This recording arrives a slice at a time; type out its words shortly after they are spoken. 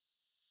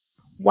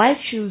Why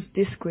choose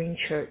this green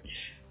church?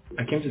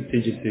 I came to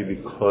TGC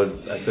because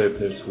I saw a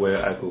place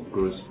where I could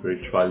grow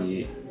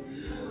spiritually,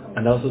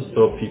 and I also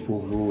saw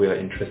people who were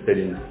interested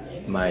in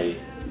my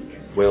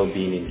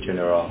well-being in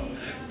general.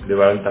 They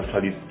weren't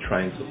actually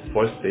trying to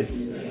force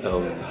it,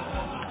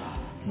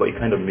 but it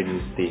kind of made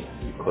me stay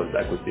because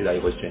I could see that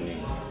it was genuine.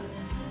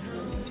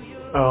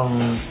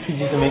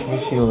 TGC make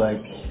me feel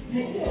like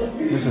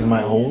this is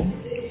my home.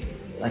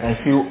 Like I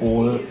feel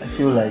old. I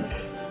feel like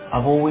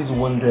I've always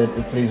wanted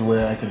a place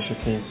where I can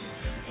showcase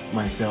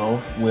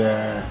myself,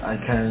 where I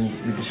can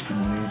be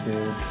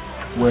discriminated,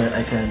 where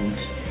I can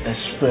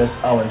express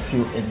how I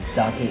feel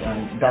exactly,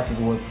 and that is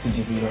what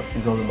TGC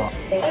is all about.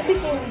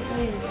 Everything we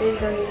do is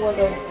based on the word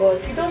of God.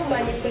 We don't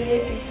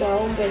manipulate it to our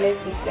own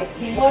benefit. Like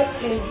the word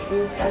feels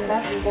good, and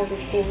that is what we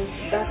think.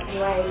 That's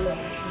why I love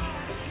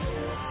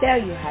it. There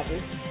you have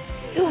it.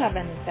 Do have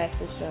an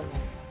insightful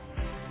sermon.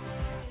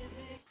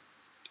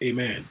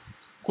 Amen.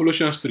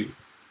 Colossians 3.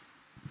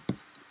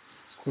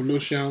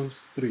 Colossians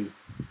 3.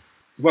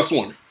 Verse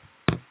 1.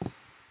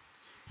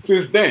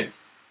 Since then,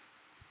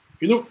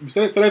 we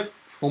started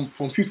from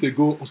 5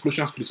 ago on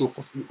Colossians 3. So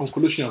on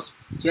Colossians.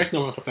 So right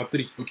now we're on chapter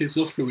 3. Okay,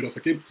 so just flow with us,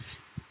 okay?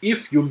 If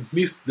you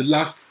missed the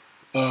last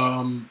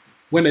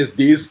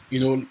Wednesdays,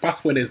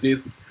 past Wednesdays,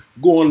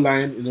 go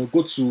online,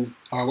 go to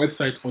our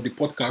website or the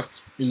podcast,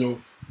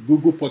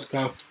 Google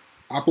Podcast,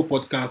 Apple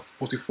Podcast,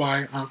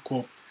 Spotify,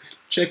 Anchor.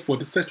 Check for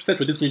the search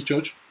for this new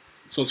church,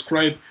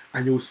 subscribe,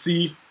 and you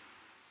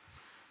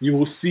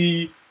will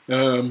see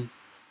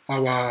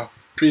our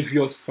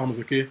previous sermons.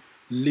 Okay,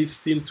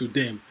 listen to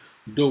them.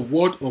 The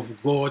word of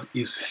God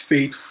is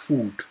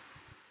faithful.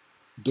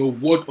 The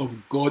word of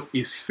God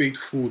is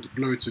faithful.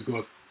 Glory to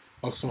God.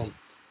 Awesome.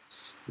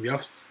 We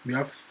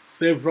have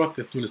several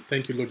testimonies.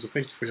 Thank you, Lord. So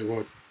thank you for your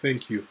word.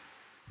 Thank you.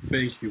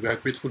 We are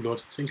grateful,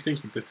 Lord. Thank you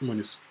for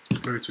testimonies.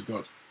 Glory to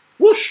God.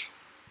 Whoosh.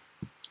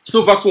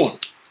 So verse 1.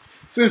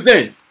 Since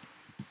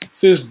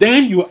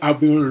then you have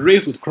been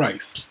raised with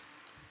Christ.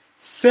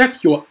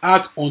 Set your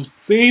heart on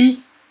things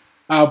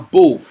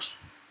above,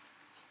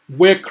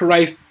 where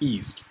Christ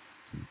is,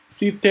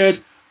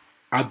 seated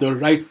at the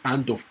right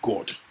hand of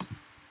God.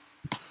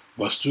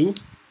 Verse 2.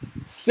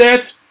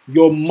 Set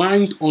your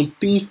mind on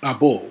things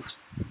above,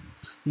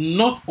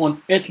 not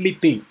on earthly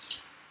things.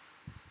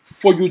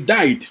 For you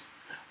died,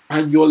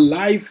 and your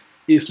life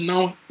is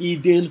now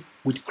hidden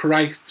with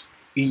Christ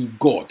in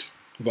God.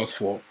 Verse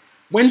 4.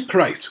 When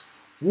Christ,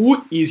 who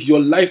is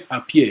your life,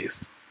 appears,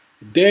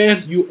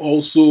 then you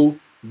also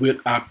will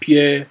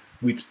appear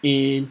with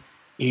him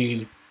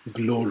in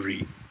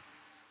glory.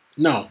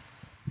 Now,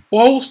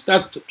 Paul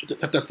starts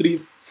chapter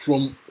 3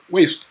 from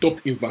where he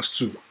stopped in verse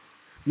 2.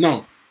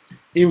 Now,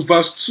 in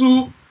verse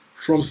 2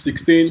 from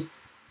 16,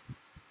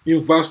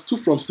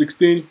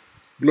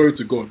 glory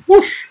to God.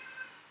 Whoosh!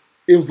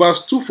 In verse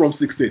 2 from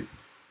 16,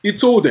 he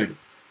told them,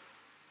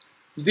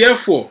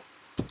 therefore,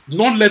 do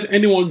not let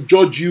anyone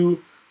judge you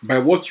by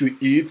what you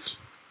eat,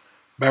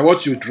 by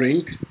what you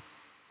drink,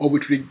 or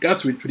with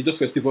regard to a religious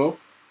festival,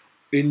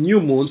 a new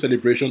moon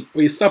celebration,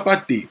 or a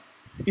Sabbath day.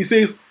 He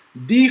says,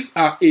 these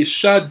are a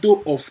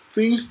shadow of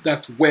things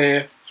that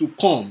were to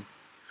come.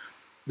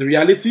 The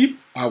reality,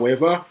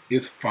 however,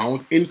 is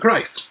found in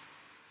Christ.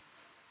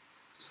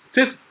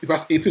 It says,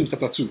 verse 18,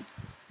 chapter 2, do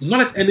not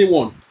let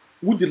anyone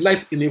who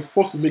delights in a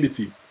false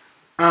humility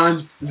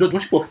and the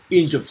worship of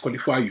angels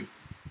qualify you.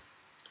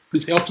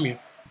 Please help me.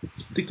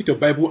 Take your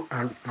Bible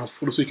and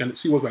follow so you can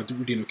see what we are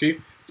doing, okay?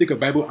 Take your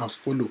Bible and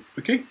follow,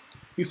 okay?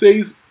 He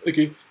says,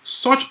 okay,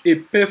 such a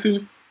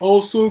person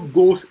also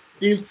goes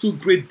into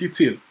great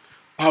detail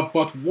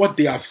about what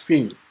they have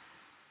seen.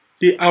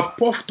 They are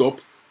puffed up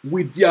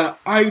with their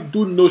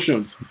idle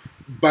notions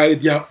by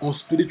their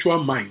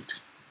unspiritual mind.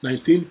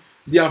 19,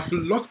 they have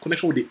lost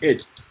connection with the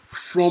head,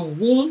 from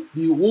whom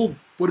the whole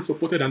body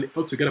supported and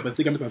held together by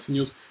ligaments and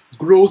sinews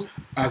grows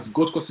as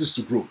God causes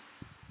to grow.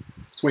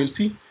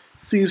 20,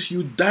 since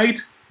you died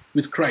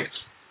with Christ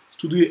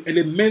to the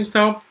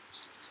elemental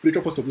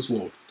spiritual force of this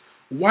world,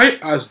 why,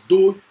 as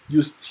though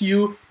you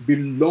still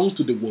belong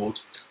to the world,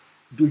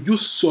 do you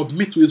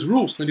submit to his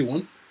rules?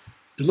 21,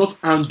 do not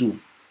handle,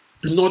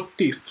 do not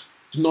taste,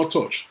 do not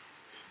touch.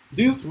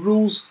 These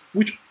rules,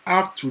 which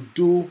have to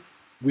do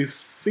with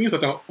things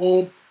that are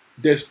all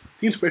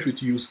destined for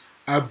to use,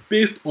 are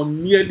based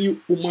on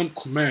merely human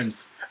commands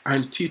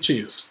and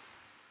teachings.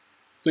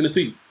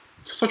 23,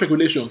 such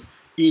regulations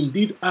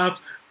indeed have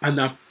an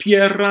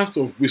appearance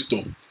of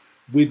wisdom,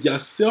 with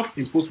their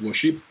self-imposed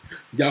worship,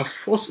 their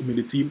false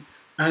humility,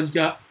 and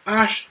their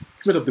harsh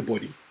treatment of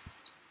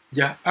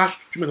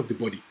the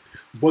body.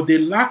 But they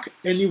lack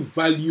any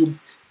value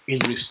in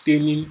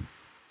restraining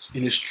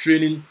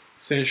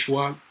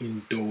sensual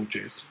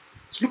indulgence.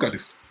 So look at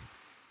this.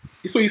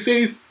 So he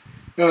says,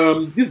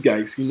 these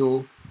guys,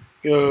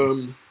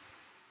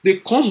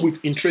 they come with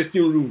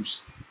interesting rules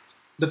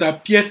that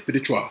appear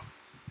spiritual.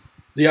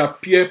 They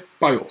appear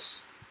pious.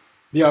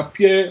 They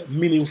appear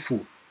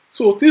meaningful.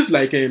 So things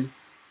like,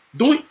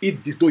 don't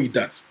eat this, don't eat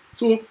that.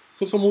 So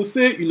some will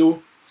say,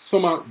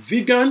 some are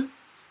vegan,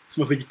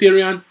 some are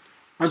vegetarian,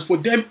 and for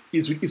them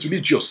it's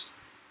religious.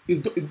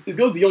 it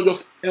goes beyond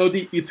just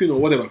healthy eating or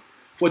whatever.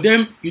 For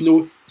them,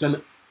 it's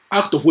an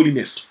act of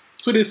holiness.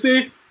 So they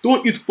say,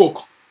 don't eat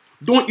pork,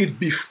 don't eat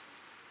beef,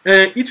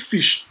 eat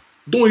fish,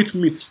 don't eat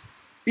meat,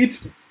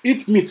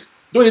 eat meat,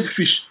 don't eat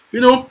fish.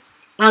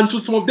 And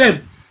to some of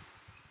them,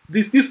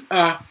 these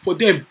are for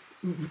them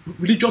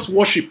religious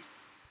worship.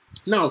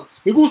 Now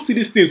we will see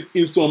these things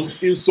in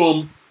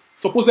some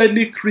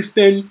supposedly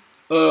Christian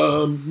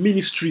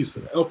ministries.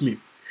 Help me.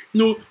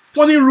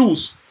 Funny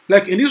rules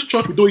like in this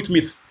church we don't eat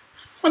meat.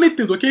 Funny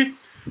things, okay?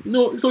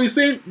 So he's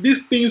saying these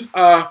things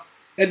are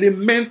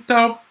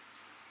elemental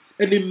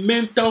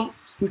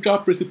spiritual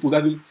principles.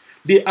 That is,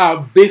 they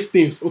are base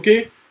things,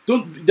 okay? They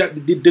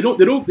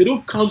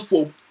don't count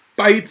for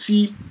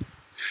piety,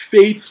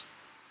 faith,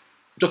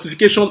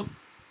 justification.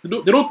 They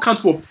don't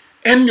count for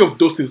any of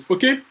those things,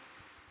 okay?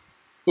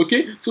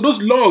 Okay? So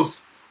those laws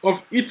of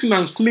eating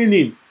and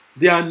cleaning,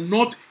 they are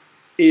not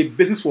a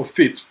basis for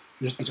faith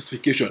and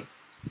justification.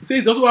 It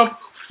says they also have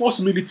false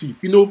humility.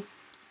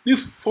 This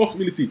false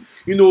humility.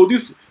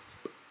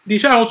 They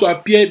try to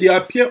appear. They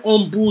appear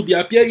humble. They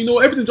appear.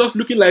 Everything just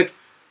looking like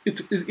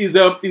it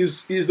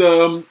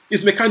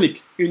is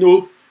mechanic.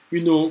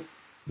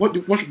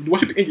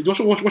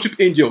 Worship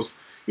angels.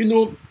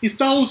 It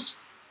sounds.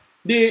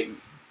 They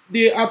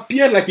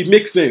appear like it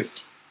makes sense.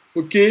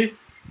 Okay,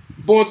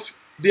 but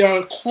they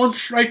are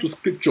contrary to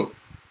scripture.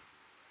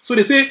 So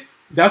they say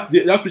that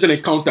spiritual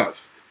encounters.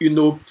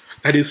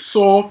 That they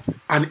saw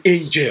an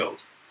angel.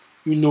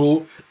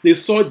 They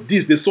saw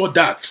this, they saw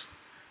that.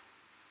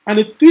 And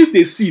the things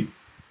they see,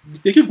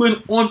 they keep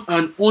going on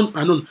and on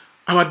and on.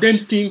 And are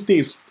then seeing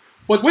things.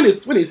 But when they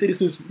say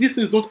these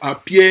things don't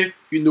appear,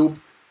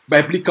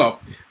 biblical.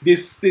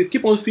 They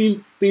keep on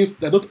seeing things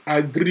that don't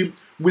agree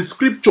with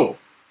scripture.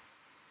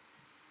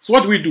 So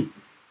what do?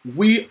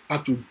 We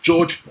are to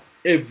judge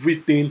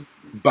everything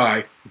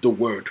by the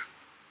word.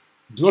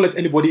 Do not let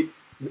anybody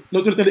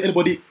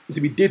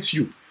intimidate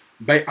you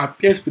by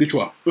appear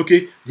spiritual.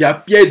 Okay? They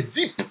appear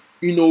deep.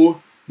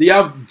 They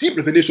have deep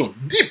revelation.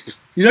 Deep.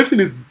 Everything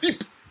is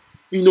deep.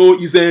 Is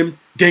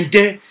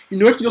genge.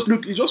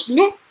 Everything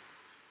it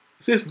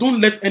says don't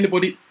let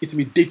anybody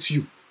intimidate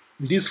you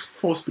with this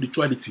false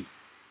spirituality.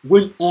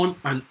 Going on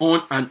and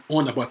on and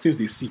on about things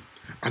they see.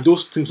 And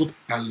those things don't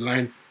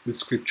align with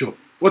scripture.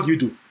 What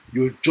do?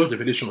 You judge the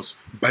revelations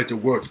by the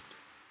word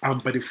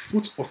and by the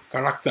fruit of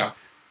character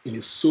in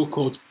a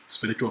so-called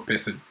spiritual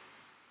person.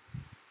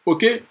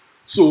 Okay?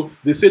 So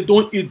they say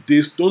don't eat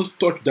this, don't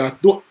touch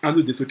that, don't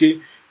handle this,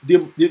 okay?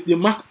 They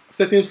mark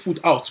certain food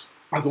out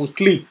as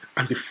unclean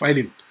and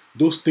defiling.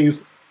 Those things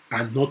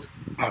are not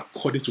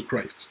according to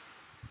Christ.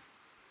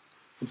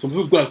 Some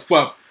people go as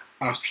far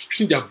as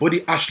treating their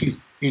body harshly,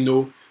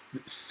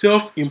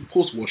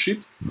 self-imposed worship,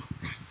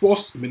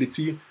 false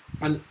humility,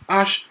 and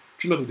harsh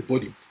treatment of the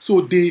body.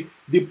 So they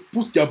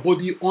put their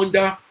body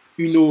under,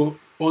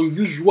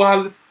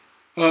 unusual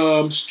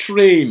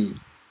strain.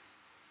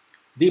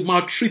 They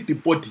maltreat the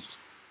body.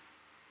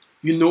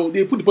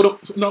 They put the body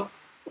now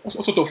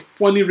all sort of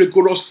funny,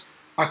 rigorous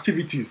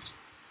activities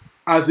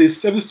as a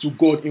service to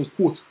God in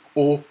quote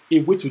or a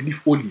way to live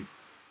holy.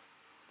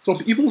 Some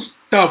people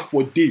starve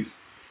for days,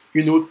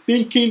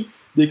 thinking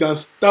they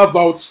can starve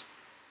out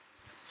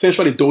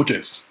sensual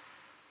indulgence.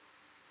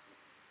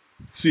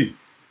 See,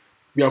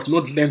 we have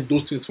not learned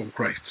those things from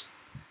Christ.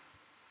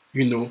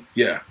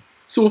 Yeah.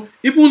 So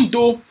even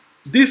though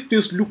these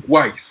things look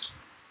wise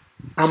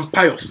and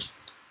pious,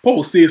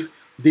 Paul says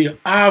they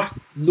have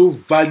no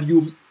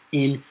value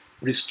in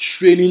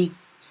restraining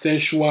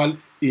sensual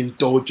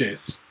indulgence.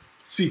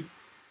 See,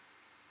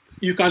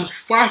 you can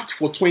fast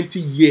for 20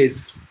 years.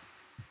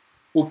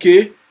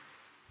 Okay?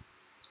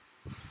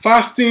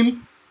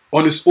 Fasting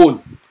on its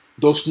own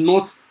does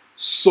not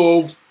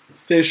solve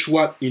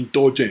sensual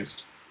indulgence.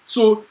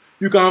 So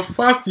you can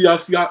fast, you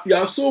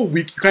are so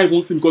weak, you can't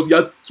even sin because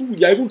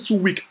you are even too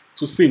weak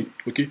to sin.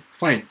 Okay,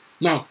 fine.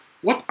 Now,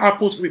 what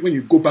happens when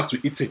you go back to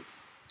eating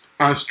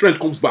and strength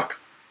comes back?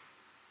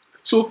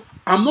 So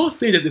I'm not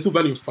saying that there's no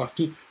value in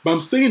fasting, but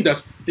I'm saying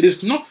that it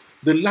is not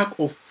the lack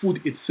of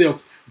food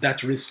itself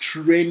that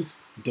restrains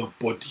the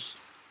body.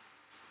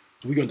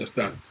 Do we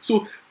understand?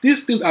 So these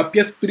things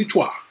appear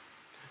spiritual,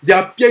 they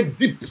appear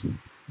deep,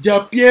 they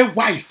appear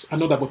wise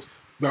and all that, but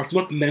we have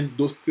not learned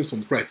those things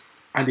from Christ,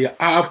 and they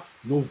have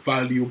no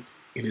value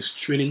in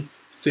restraining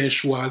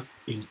sensual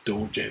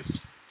indulgence.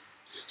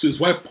 So it's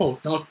why Paul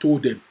now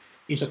told them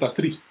in chapter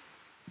 3,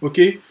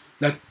 okay,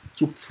 that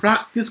to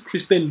practice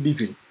Christian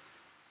living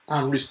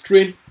and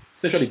restrain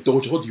sensual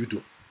indulgence, what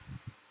do?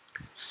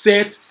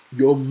 Set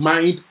your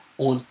mind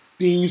on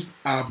things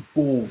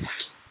above.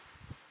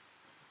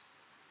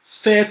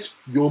 Set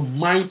your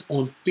mind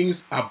on things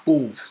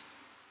above.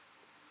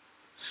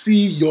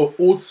 See your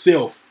old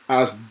self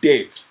as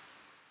dead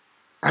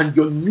and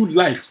your new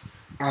life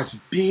as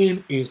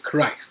being in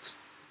Christ.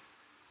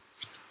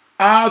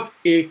 Have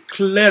a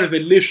clear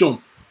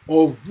revelation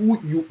of who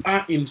you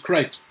are in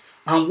Christ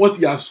and what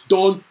He has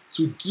done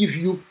to give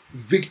you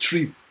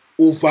victory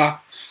over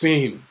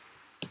sin.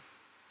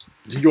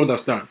 Do you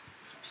understand?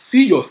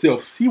 See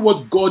yourself. See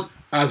what God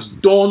has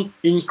done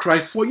in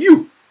Christ for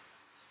you.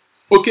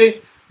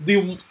 Okay?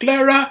 The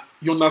clearer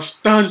you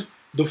understand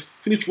the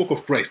finished work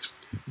of Christ,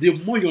 the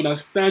more you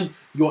understand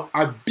your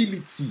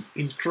ability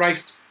in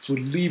Christ to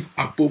live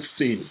above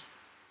sin.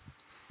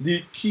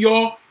 The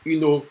cure,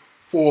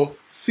 for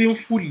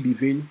sinful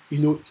living, is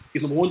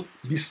number one,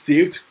 be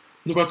saved.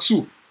 Number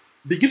two,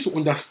 begin to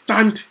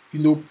understand,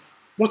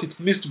 what it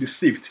means to be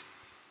saved.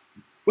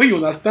 When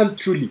you understand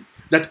truly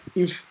that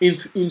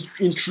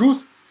in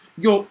truth,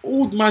 your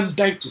old man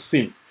died to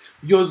sin.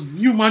 Your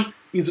new man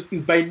is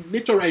by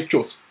nature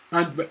righteous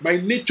and by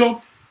nature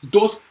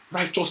does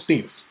righteous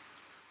things.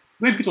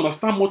 When you begin to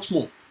understand much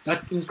more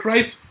that in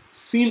Christ,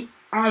 sin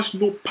has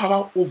no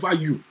power over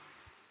you.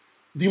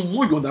 The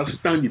more you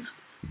understand it,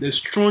 the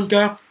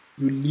stronger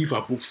you live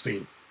above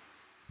sin.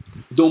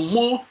 The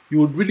more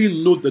you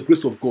really know the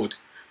grace of God,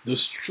 the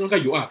stronger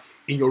you are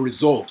in your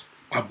resolve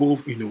above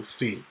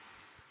sin.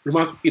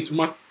 Romans 8,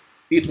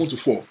 1 to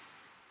 4.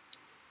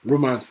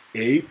 Romans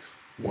 8,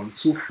 1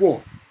 to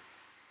 4.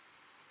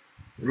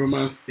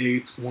 Romans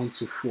 8, 1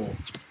 to 4.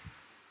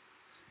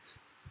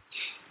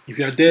 If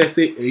you are there,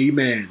 say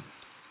amen.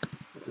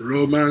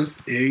 Romans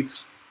 8,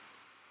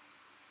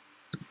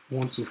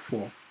 1 to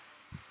 4.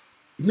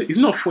 It's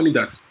not funny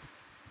that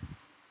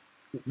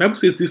the Bible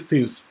says these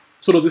things,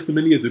 sort of this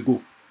many years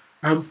ago,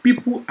 and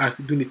people are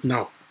doing it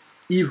now,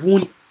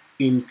 even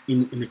in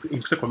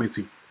Christian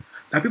community.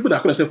 That people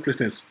that call themselves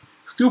Christians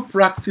still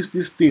practice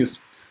these things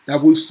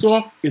that we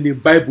saw in the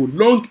Bible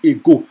long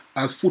ago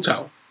as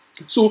futile.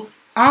 So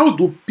how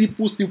do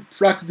people still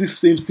practice these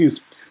same things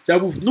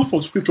that we've known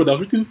from Scripture that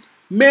was written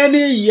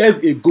many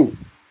years ago?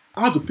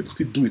 How do people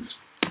still do it?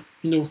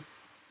 We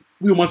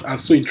humans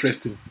are so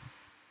interesting.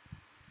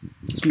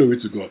 Glory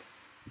to God.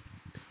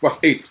 Verse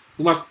 8.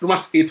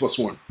 Romans 8 verse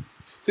 1.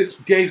 It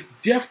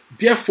says,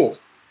 therefore,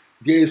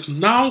 there is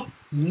now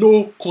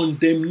no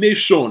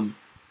condemnation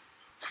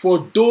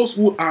for those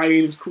who are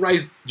in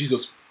Christ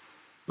Jesus.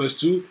 Verse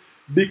 2.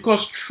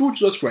 Because through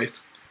Jesus Christ,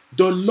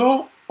 the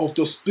law of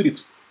the Spirit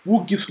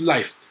who gives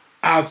life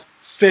has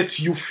set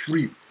you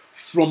free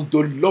from the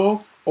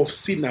law of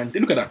sin and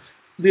death. Look at that.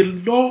 The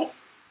law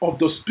of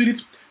the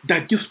Spirit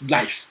that gives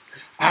life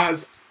has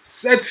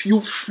set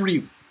you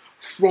free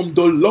from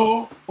the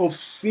law of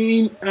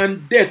sin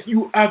and death.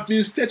 You have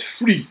been set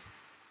free.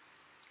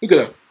 Look at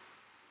that.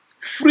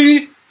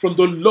 Free from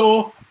the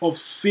law of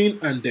sin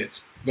and death.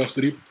 Verse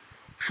 3.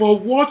 For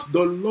what the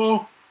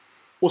law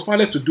was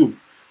powerless to do,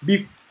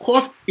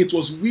 because it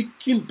was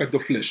weakened by the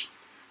flesh,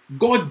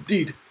 God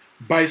did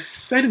by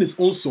sending his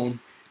own Son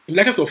in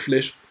likeness of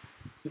flesh,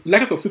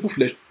 likeness of sinful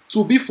flesh,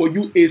 to be for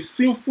you a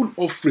sinful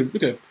offering.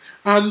 Look at it.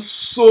 And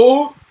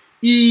so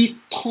he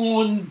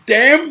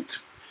condemned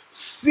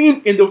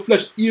sin in the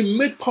flesh. He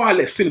made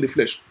powerless sin in the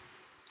flesh.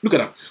 Look at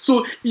that.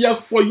 So he has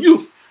for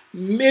you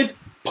made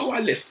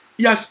powerless.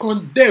 He has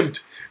condemned,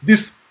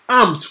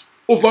 disarmed,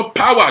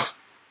 overpowered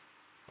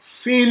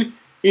sin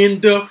in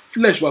the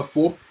flesh.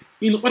 Wherefore,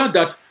 in order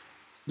that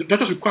the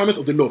righteous requirements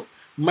of the law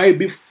might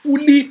be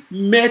fully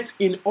met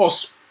in us,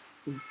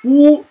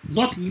 who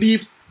not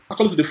live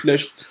according to the flesh,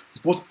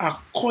 but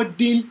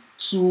according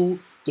to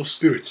the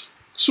Spirit.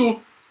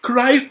 So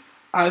Christ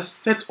has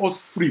set us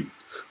free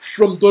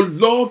from the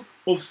law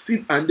of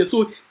sin and death.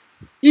 So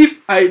if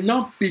I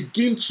now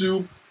begin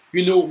to,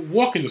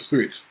 walk in the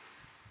Spirit,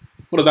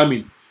 what does that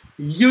mean?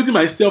 Yielding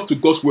myself to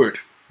God's word,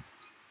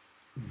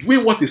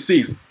 doing what it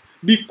says,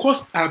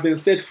 because I have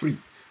been set free,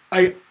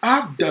 I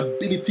have the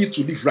ability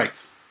to live right.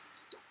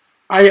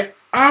 I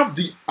have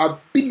the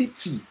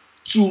ability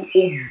to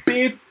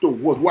obey the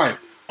word. Why?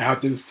 I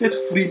have been set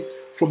free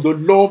from the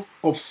law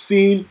of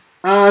sin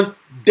and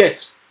death.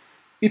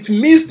 It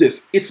means this.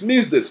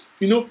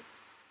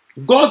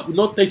 God will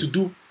not tell you to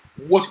do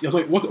what you're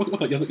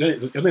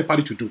not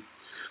empowered to do.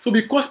 So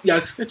because he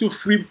has set you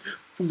free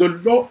from the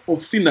law of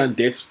sin and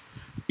death,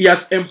 he has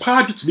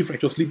empowered you to live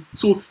righteously.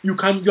 So you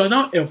are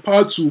now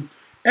empowered to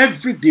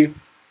every day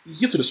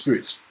yield to the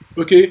Spirit.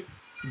 Okay?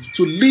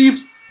 To live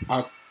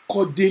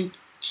according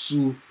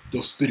to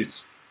the Spirit.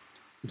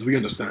 Do we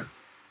understand?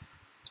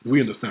 Do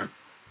we understand?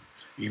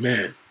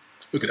 Amen.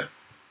 Look at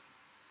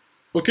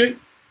that. Okay?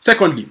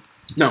 Secondly,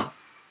 now,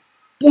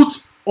 put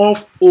off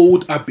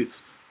old habits.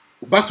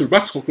 Back to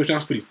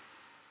Colossians 3.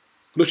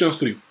 Colossians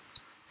 3,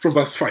 from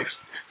verse 5.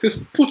 It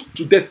says, put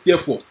to death,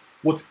 therefore,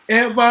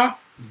 whatever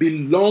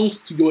belongs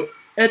to your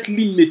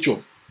earthly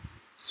nature,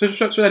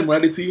 sexual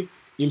immorality,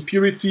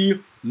 impurity,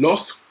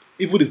 lust,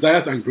 evil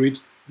desires, and greed,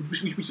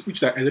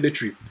 which are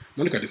hereditary.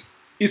 Now look at this.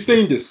 It's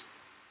saying this.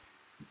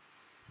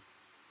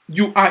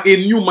 You are a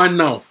new man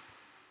now.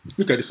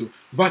 Look at this.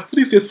 Verse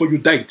 3 says, for you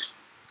died,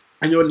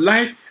 and your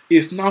life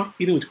is now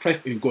hidden with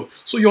Christ in God.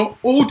 So your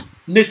old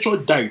nature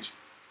died.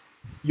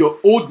 Your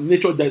old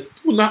nature died.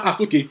 People now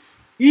ask, okay,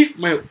 if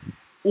my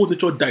old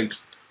nature died,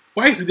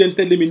 why is he then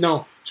telling me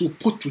now to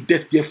put to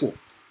death, therefore,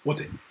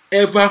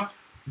 whatever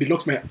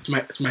belongs to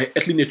my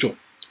earthly nature?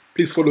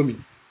 Please follow me.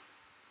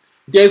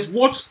 There's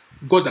what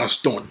God has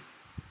done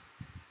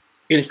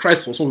in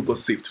Christ for some who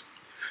got saved.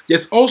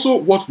 There's also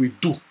what we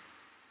do,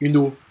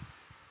 in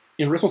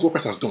in response to what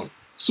Christ has done.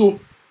 So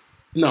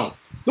now,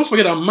 don't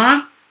forget that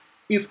man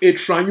is a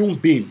triune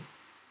being.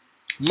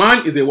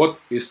 Man is a what?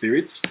 A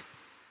spirit.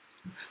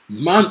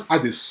 Man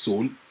has a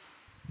soul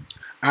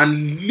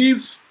and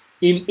lives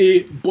in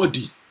a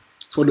body.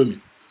 Follow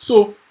me.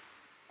 So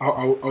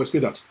I'll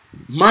explain that.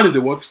 Man is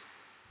a what?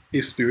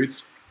 A spirit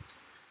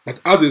that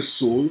has a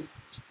soul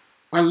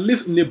and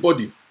lives in a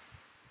body.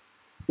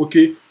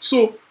 Okay,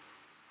 so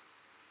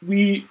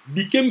we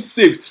became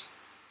saved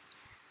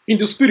in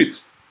the spirit.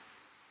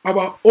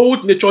 Our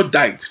old nature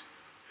died.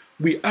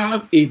 We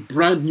have a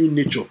brand new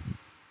nature,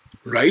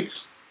 right?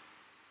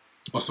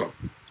 Awesome.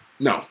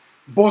 Now,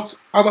 but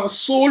our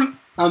soul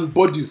and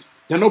bodies,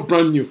 they're not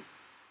brand new.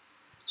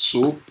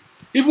 So,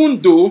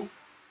 even though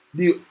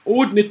the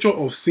old nature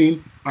of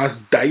sin has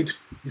died,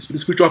 the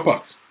spiritual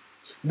part,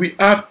 we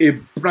have a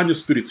brand new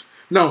spirit.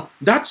 Now,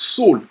 that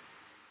soul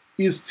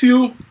is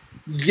still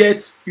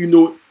yet, is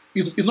not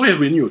yet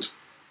renewed.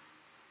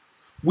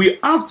 We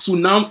have to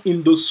now,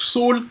 in the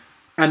soul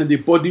and in the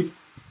body,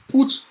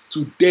 put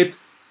to death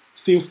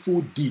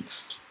sinful deeds.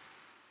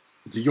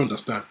 Do you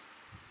understand?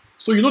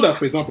 So you know that,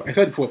 for example, I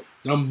said before,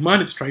 now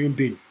man is triune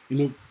being.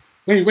 When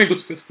you go to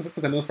 1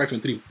 Thessalonians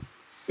 5:23,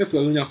 1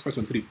 Thessalonians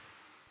 5:23,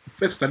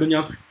 1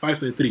 Thessalonians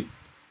 5:23,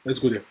 let's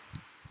go there.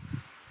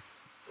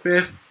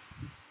 1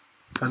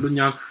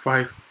 Thessalonians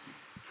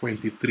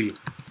 5:23.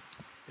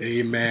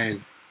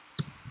 Amen.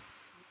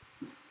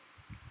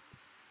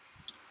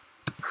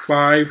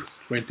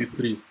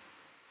 5:23.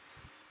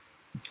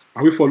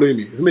 Are we following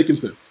me? Is it making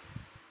sense?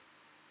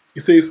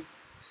 It says,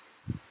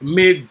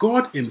 may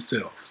God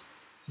himself,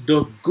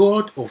 the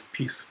God of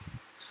peace,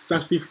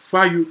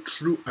 sanctify you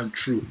true and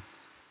true.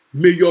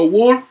 May your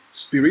whole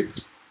spirit,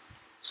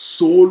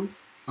 soul,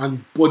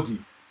 and body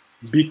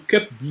be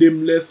kept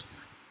blameless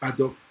at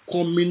the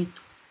coming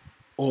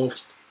of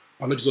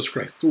our Lord Jesus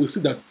Christ. So we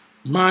see that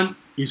man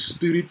is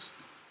spirit,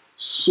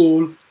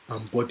 soul,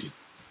 and body.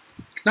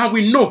 Now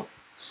we know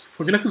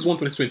from Genesis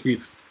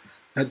 1:28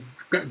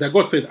 that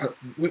God said,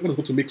 we're going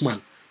to make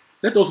man.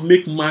 Let us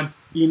make man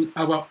in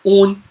our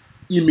own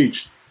image.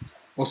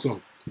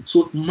 Awesome.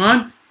 So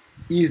man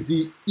is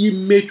the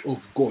image of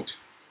God.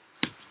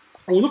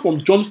 And we know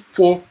from John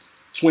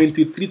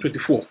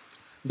 4:23-24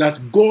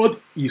 that God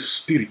is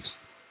spirit.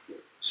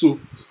 So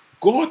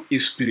God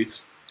is spirit.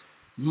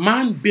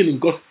 Man being in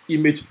God's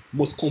image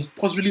must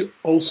compulsorily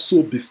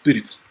also be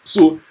spirit.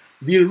 So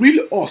the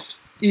real us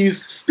is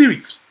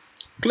spirit.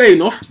 Clear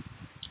enough?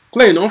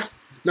 Clear enough?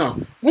 Now,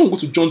 when we go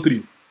to John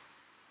 3,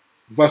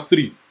 verse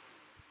 3,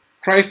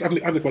 Christ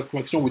having a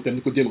conversation with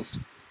Nicodemus.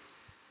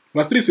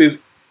 Verse 3 says,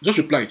 just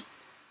replied,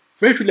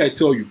 very truly I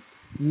tell you,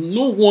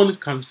 no one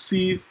can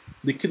see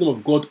the kingdom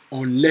of God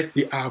unless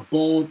they are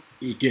born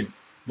again.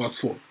 Verse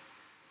 4.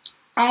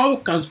 How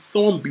can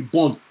someone be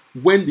born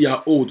when they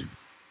are old?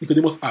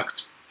 Nicodemus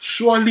asked.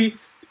 Surely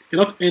they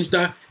cannot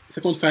enter a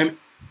second time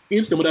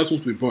into the mother's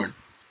womb to be born.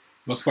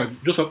 Verse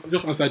 5. Just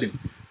answer them.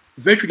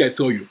 Very truly I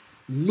tell you,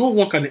 no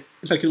one can enter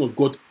the kingdom of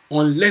God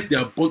unless they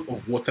are born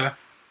of water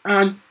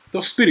and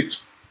the spirit.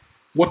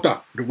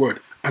 Water, the word,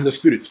 and the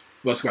spirit.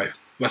 Verse 5.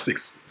 Verse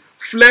 6.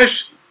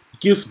 Flesh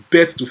gives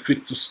birth to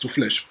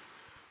flesh,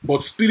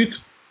 but spirit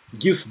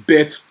gives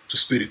birth to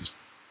spirit.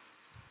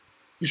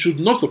 You should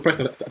not surprise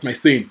at my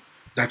saying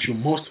that you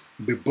must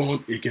be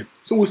born again.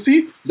 So we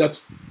see that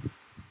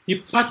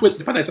the part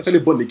that is actually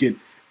born again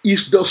is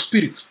the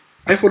spirit.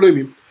 Are you following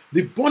me?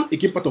 The born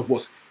again part of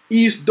us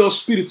is the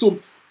spirit. So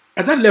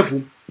at that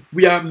level,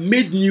 we are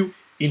made new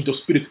in the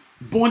spirit,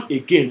 born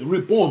again,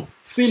 reborn,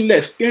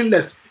 sinless,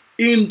 stainless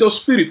in the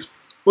spirit.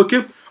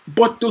 Okay?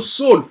 But the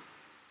soul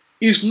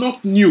is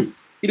not new.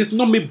 It is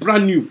not made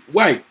brand new.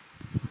 Why?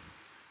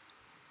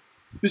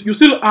 You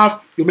still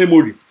have your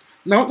memory.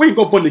 Now, when you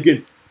got born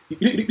again, this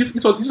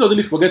doesn't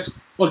really forget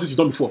all this you've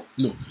done before.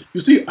 No.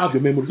 You still have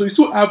your memory. So you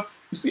still have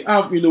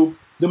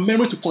the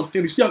memory to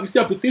contain. You still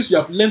have the things you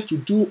have learned to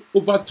do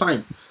over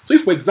time. So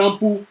if, for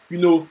example,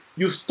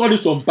 you study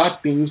some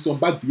bad things, some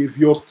bad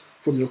behavior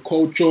from your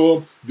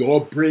culture,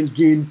 your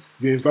upbringing,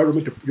 your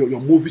environment,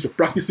 your movies, your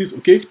practices,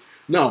 okay?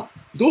 Now,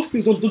 those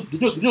things don't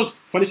just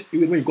vanish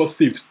away when you got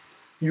saved.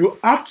 You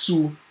have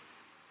to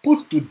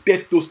put to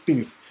death those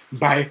things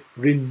by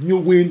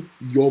renewing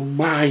your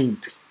mind.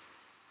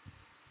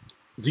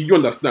 Do you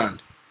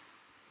understand?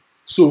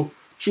 So,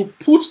 to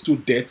put to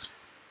death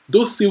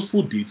those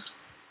sinful deeds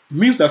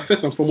means that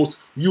first and foremost,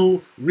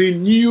 you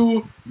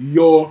renew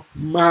your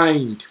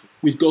mind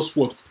with God's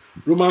word.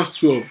 Romans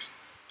 12.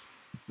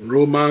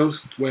 Romans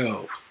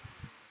 12.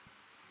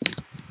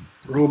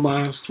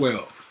 Romans 12.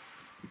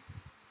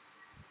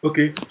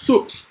 Okay,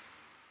 so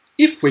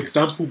if, for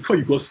example, before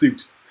you got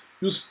saved,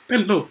 you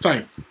spend a lot of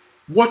time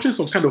watching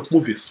some kind of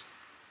movies,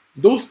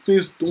 those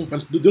things do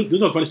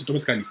not vanish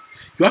automatically.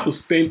 You have to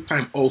spend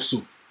time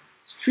also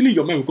filling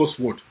your mind with God's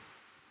word.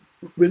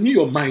 Renew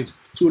your mind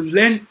to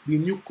learn a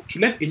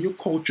new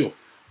culture,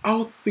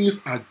 how things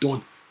are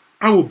done,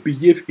 how we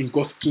behave in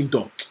God's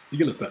kingdom. Do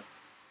you understand?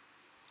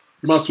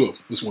 Romans 12,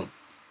 this one.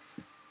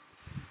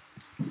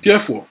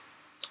 Therefore,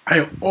 I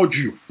urge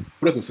you,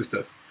 brothers and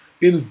sisters,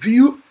 in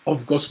view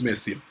of God's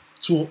mercy,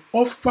 to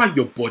offer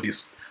your bodies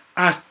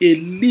as a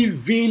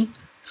living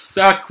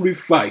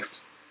sacrifice,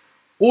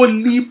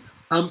 holy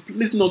and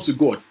pleasing unto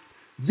God.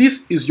 This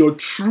is your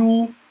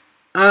true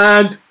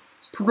and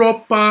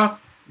proper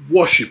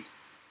worship.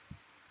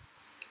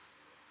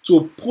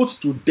 To put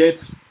to death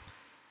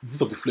the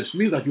deeds of the flesh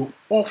means that you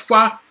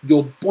offer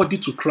your body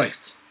to Christ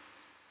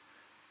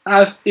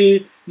as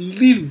a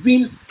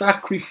living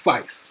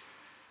sacrifice,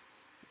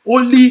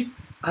 holy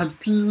and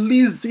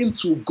pleasing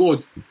to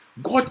God.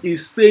 God is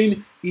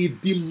saying He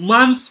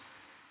demands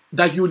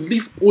that you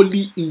live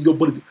holy in your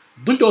body.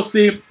 Don't just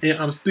say,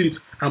 I'm spirit,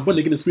 I'm born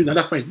again in spirit, and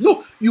that's fine.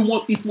 No,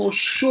 it must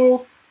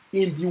show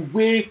in the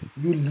way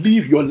you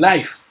live your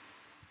life.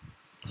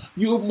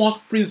 You must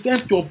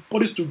present your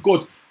bodies to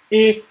God,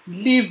 a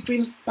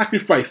living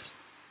sacrifice,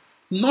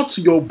 not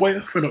to your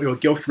boyfriend or your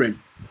girlfriend.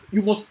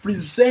 You must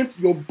present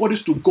your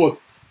bodies to God,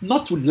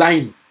 not to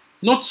lying,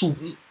 not to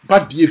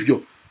bad behavior,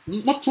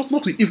 not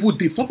to evil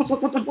deeds, not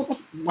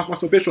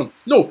masturbation.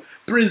 No,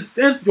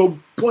 present your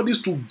bodies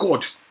to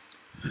God.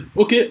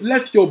 Okay,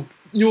 let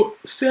you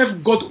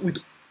serve God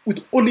with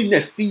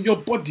holiness in your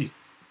body.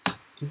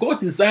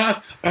 God desires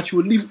that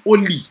you live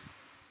holy.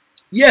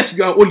 Yes,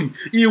 you are holy.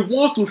 He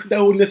wants to see that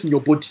holiness in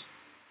your body.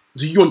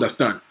 Do you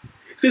understand?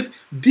 He says,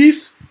 this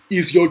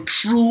is your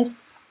true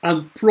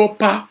and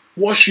proper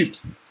worship.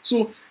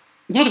 So,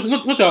 not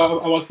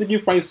I was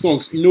singing fine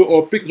songs,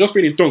 or just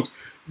praying in tongues.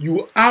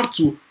 You have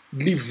to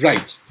live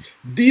right.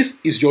 This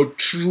is your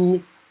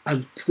true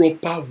and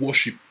proper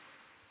worship.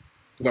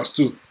 Verse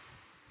 2.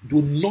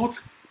 Do not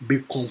be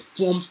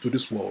conformed to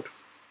this world,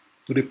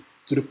 to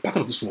the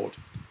pattern of this world,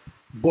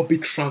 but be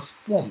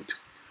transformed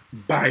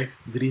by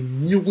the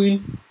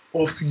renewing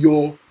of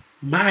your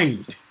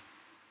mind.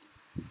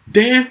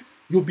 Then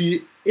you'll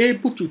be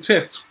able to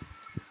test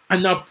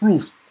and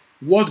approve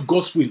what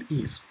God's will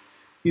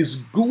is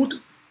good,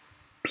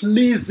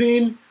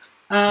 pleasing,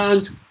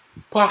 and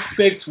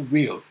perfect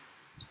will.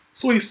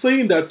 So he's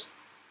saying that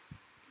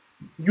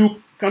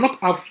you cannot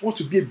afford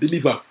to be a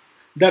believer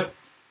that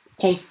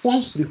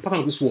conforms to the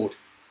pattern of this world.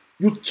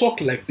 You talk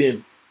like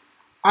them,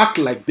 act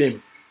like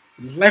them,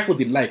 like what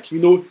they like.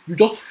 You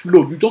just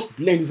flow, you just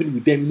blend in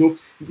with them.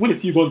 When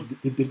they see you,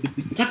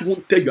 they can't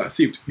even tell you are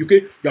saved.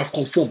 Okay, you have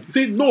conformed. You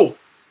say no,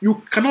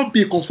 you cannot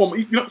be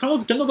conformed. You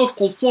cannot just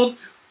conform to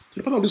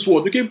the pattern of this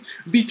world. Okay,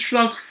 be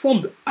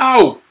transformed.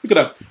 How? Look at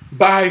that.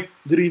 By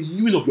the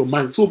renewing of your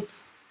mind. So,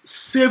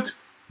 saved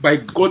by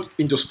God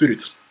in your spirit.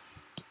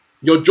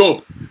 Your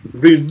job,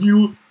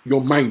 renew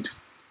your mind.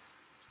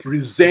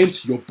 Present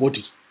your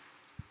body.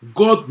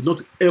 God will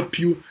not help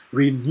you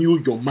renew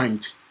your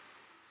mind.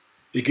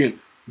 Again,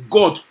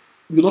 God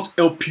will not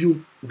help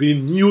you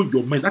renew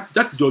your mind.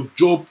 That's your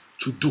job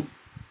to do.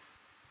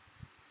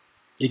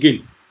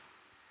 Again,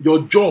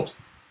 your job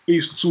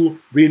is to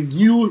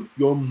renew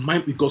your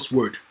mind with God's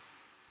word.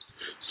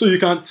 So you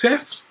can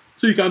test,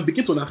 so you can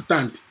begin to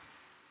understand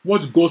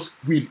what God's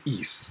will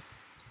is.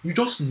 You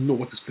just know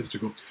what is pleasing to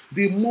God.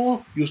 The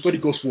more you study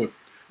God's word,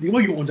 the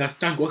more you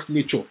understand God's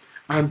nature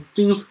and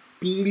things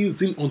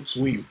pleasing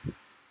unto Him.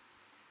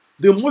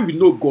 The more you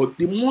know God,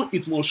 the more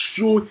it must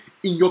show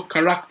in your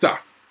character.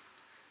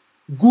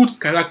 Good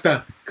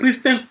character.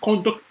 Christian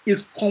conduct is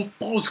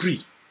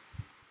compulsory.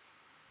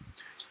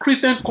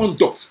 Christian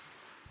conduct,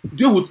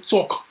 they will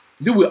talk,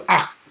 they will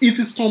act. It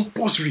is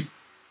compulsory.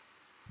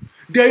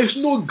 There is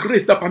no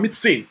grace that permits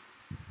sin.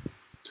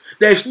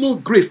 There is no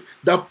grace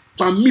that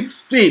permits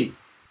sin.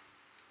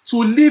 To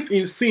live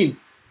in sin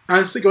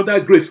and seek other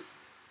grace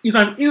is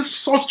an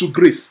insult to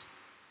grace.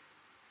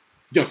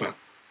 You understand?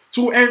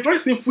 To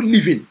enjoy sinful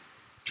living,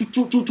 to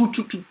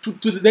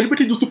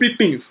deliberately do stupid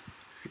things.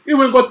 Even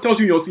when God tells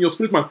you in your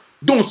spirit man,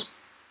 don't,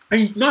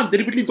 and you now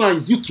deliberately go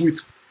and yield to it,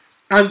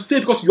 and say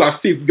because you are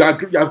saved,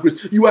 you have grace,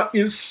 you are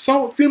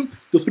insulting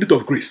the spirit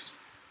of grace.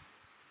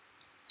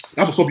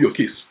 That must not be your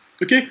case.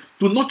 Okay?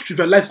 Do not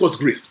trivialize God's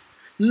grace.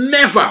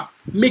 Never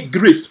make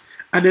grace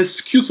an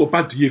excuse for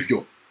bad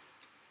behavior.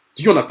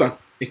 Do you understand?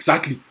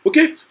 Exactly.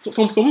 Okay? So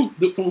from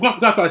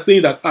that's why I'm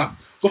saying that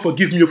God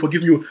forgive me,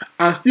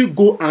 and still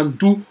go and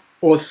do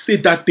or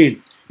say that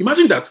thing.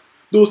 Imagine that.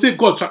 They will say,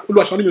 God,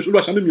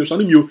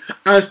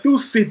 and still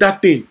say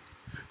that thing.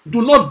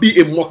 Do not be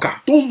a mocker.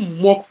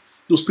 Don't mock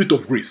the spirit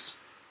of grace.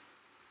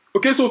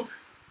 Okay, so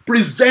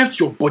present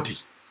your body.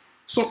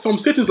 So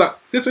some things like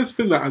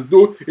as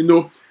though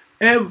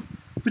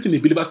everything in a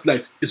believer's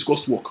life is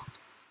God's work.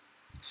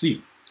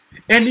 See,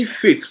 any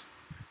faith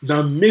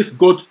that makes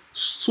God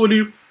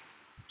solely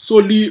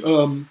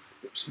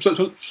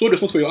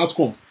responsible for your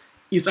outcome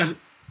is a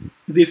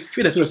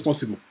faith that's not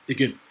responsible.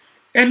 Again,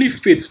 any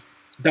faith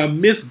that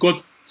makes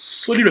God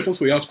solely responsible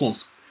for your outcomes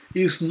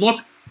is not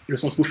a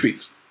responsible faith.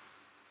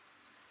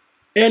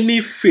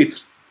 Any faith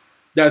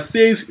that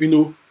says,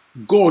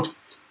 God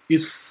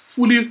is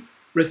fully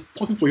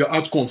responsible for your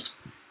outcomes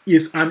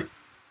is an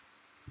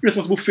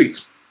irresponsible faith.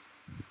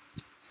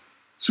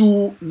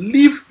 To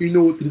live,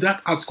 in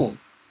that outcome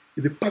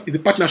is a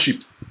partnership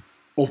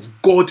of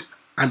God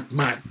and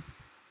man.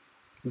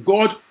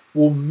 God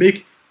will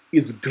make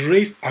His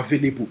grace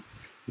available.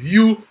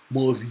 You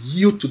must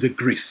yield to the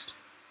grace.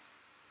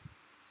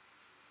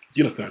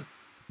 Do you understand?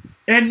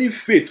 Any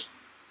faith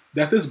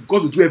that says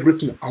God will do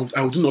everything,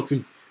 I will do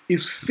nothing,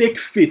 is fake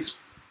faith.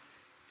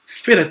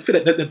 That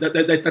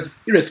is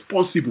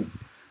irresponsible.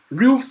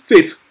 Real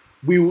faith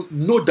will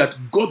know that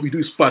God will do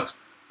his part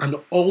and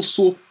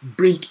also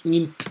bring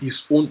in his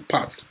own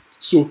part.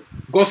 So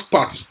God's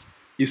part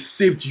is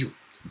saved you.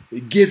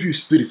 He gave you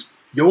spirit.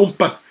 Your own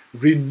part,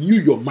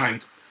 renew your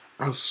mind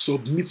and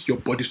submit your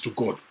bodies to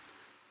God.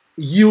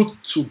 Yield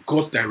to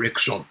God's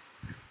direction.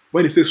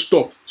 When he says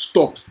stop,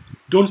 stop.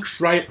 Don't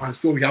try and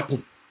see what will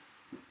happen.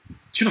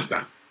 Do you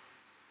understand?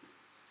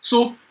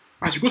 So,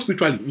 as you go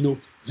spiritually,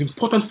 it's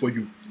important for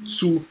you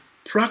to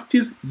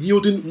practice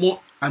yielding more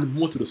and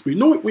more to the Spirit.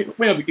 When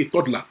you have a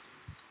toddler,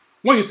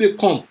 when you say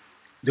come,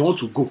 they want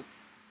to go.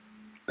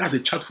 That's a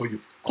chat for you.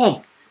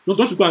 Come.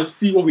 Don't you go and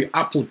see what will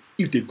happen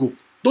if they go.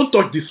 Don't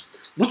touch this.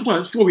 Don't go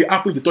and see what will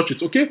happen if they touch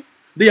it. Okay?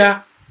 They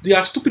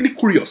are stupidly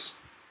curious.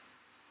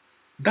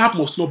 That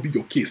must not be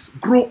your case.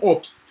 Grow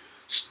up.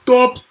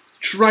 Stop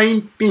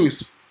trying things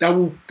that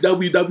will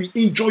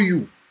injure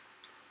you.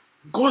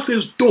 God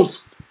says don't.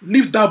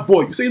 Leave that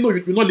boy. You say, no,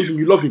 you're not leaving him,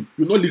 you love him.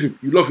 You're not leaving him,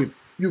 you love him.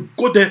 You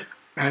go there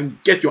and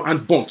get your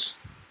hand burnt.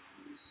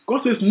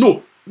 God says,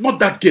 no, not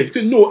that girl. You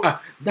say, no,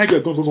 that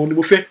girl goes on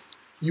the fair.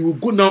 You will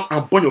go now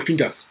and burn your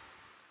fingers.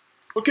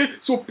 Okay?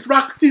 So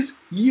practice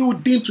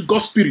yielding to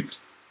God's spirit.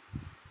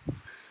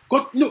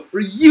 God,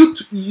 yield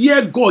to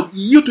hear God,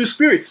 yield to his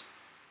spirit.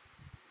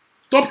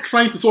 Stop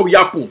trying to see what will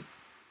happen. Do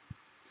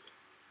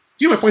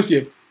you hear my point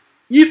here?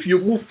 If you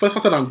move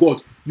faster than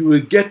God, you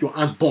will get your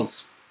hands burnt.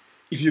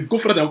 If you go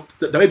further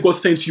than the way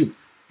God sent you, you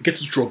get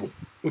into trouble.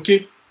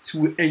 Okay? So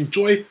you will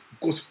enjoy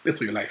God's best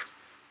for your life.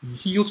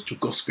 Yield to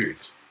God's spirit.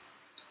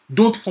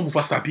 Don't form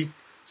over sabi.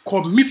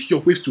 Commit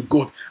your ways to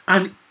God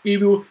and he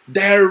will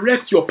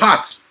direct your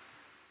path.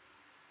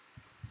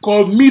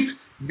 Commit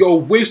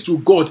your ways to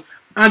God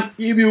and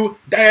he will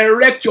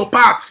direct your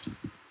path.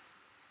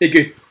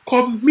 Again,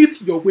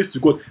 commit your ways to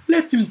God.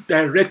 Let him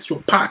direct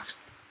your path.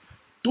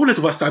 Don't let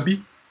over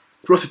sabi,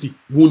 curiosity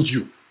wound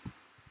you.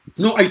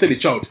 I tell a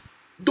child,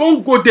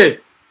 don't go there.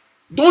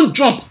 Don't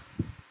jump.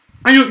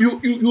 And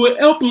you will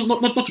help him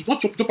not to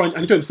jump and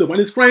enjoy himself. When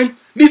he's crying,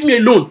 leave me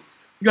alone.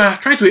 You are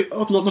trying to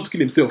help him not to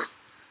kill himself.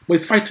 But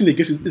he's fighting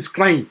against it. He's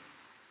crying.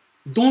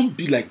 Don't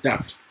be like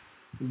that.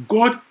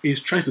 God is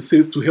trying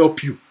to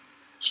help you.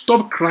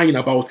 Stop crying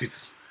about it.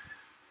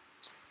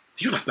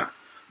 Do you understand?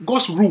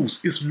 God's rules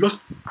is lost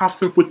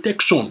after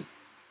protection.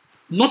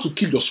 Not to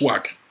kill your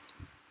swag.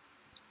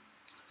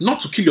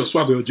 Not to kill your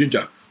swag or your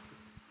ginger.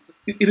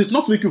 It is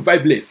not to make you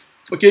vibeless.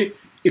 Okay?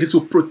 It is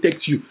to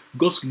protect you.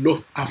 God's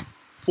love are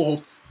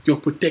for your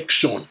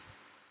protection.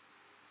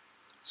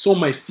 Some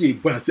might see a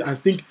boy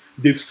and think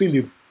they've seen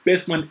the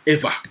best man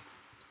ever.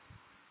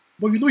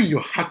 But you know in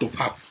your heart of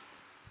hearts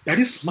that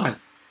this man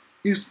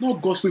is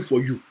not God's way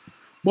for you.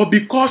 But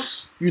because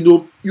you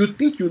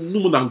think you know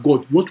more than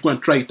God, you want to go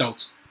and try it out.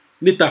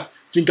 Later,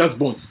 fingers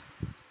burnt.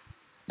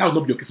 That will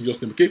not be your case in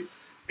just name, okay?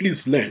 Please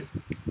learn.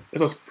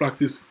 Let us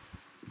practice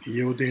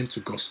yielding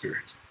to God's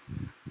Spirit.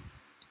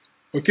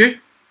 Okay?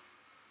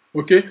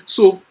 Okay?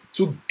 So,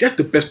 to get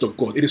the best of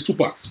God, it is two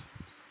parts.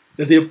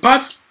 There's a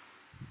part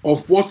of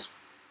what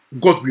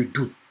God will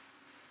do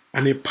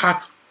and a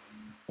part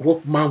of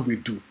what man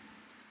will do.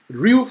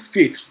 Real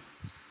faith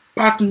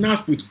partners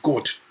with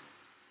God.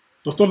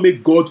 Does not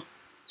make God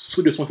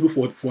so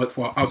responsible for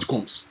our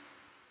outcomes.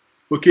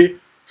 Okay?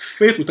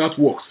 Faith without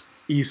works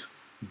is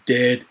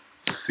dead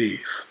faith.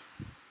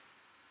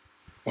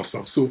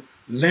 Awesome. So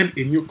learn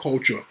a new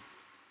culture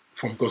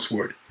from God's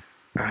word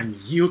and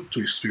yield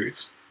to his spirit.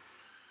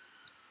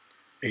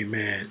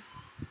 Amen.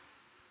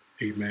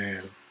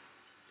 Amen.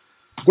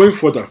 Going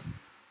further.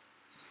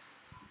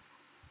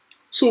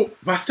 So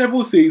verse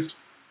 7 says,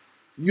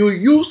 you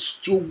used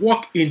to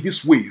walk in these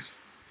ways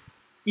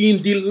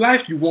in the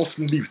life you once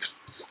lived.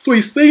 So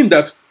he's saying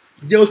that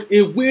there was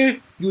a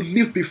way you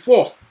lived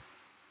before.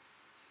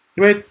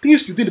 There were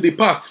things you did in the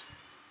past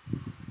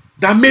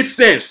that made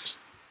sense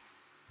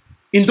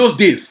in those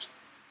days.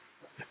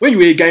 When you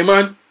were a guy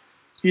man,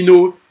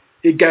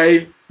 a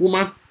guy,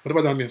 woman,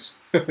 whatever that means.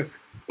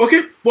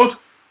 Okay? But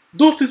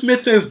those things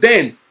made sense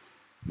then.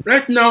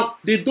 Right now,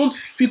 they don't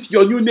fit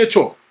your new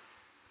nature.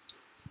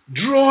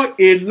 Draw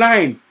a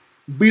line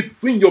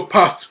between your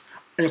past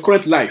and your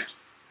current life.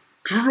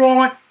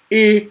 Draw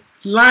a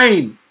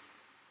line.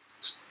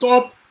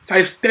 Stop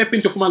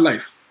sidestepping your former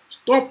life.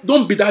 Stop.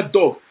 Don't be that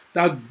dog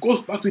that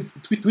goes back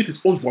with his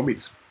own vomit.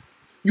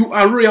 You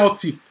are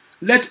royalty.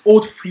 Let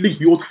old flames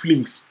be old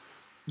flames.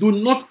 Do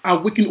not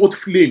awaken old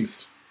flames.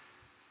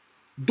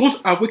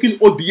 Don't awaken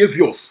old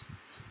behaviors.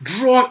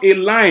 Draw a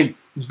line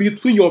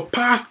between your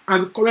past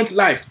and current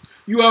life.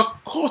 You are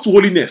called to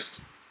holiness.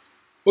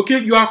 Okay?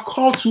 You are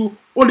called to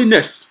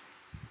holiness.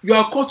 You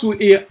are called to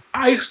a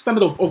high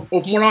standard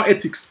of moral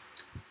ethics.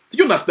 Do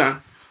you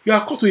understand? You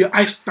are called to a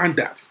high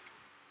standard.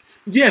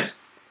 Yes,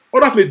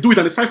 others may do it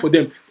and it's fine for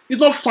them. It's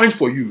not fine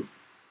for you.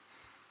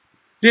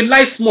 They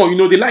lie small,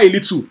 they lie a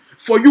little.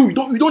 For you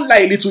don't lie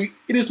a little.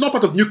 It is not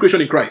part of new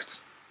creation in Christ.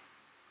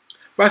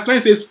 Verse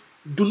 9 says,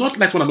 do not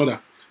lie to one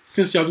another,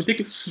 since you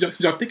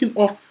have taken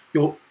off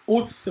your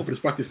old selfish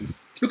practices.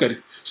 Look at it.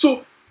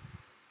 So,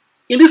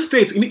 in this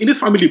faith, in this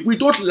family, we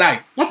don't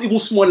lie. Not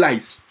even small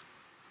lies.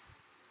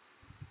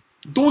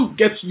 Don't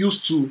get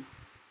used to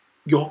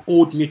your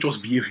old nature's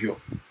behavior.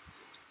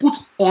 Put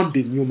on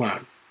the new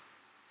man.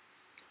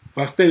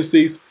 Verse 10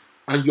 says,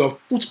 and you have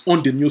put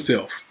on the new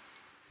self,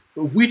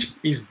 which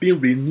is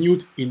being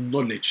renewed in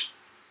knowledge,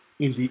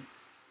 in the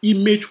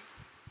image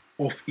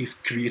of his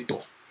creator.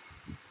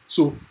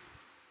 So,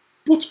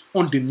 put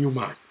on the new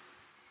man.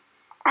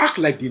 Act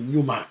like the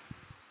new man.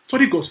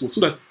 Study gospel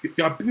so that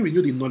you are being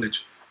renewed in knowledge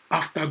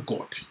after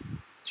God. Do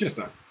you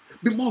understand?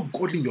 Be more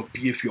godly in your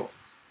behavior.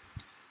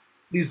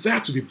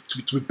 Desire to be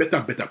better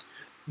and better.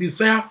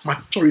 Desire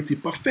maturity,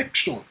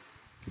 perfection.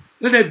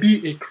 Let there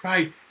be a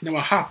cry in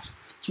our hearts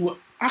to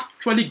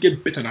actually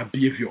get better in our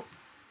behavior.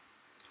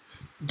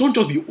 Don't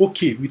just be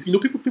okay with,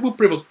 people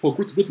pray for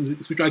growth in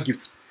spiritual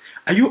gifts.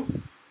 Are you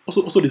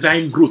also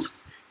desiring growth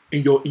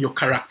in your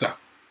character?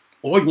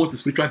 Or you want the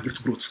spiritual gifts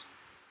growth?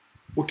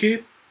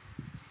 Okay?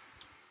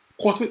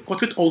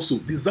 Cultivate also,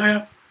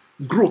 desire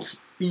growth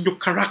in your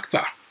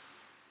character.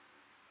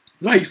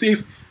 Now he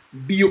says,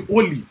 be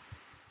holy,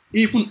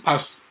 even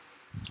as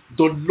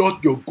the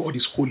Lord your God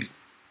is holy.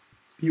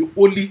 Be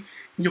holy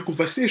in your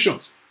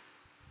conversations.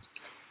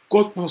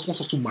 God wants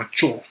us to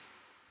mature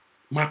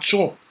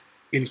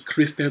in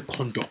Christian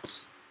conduct.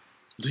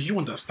 Do you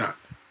understand?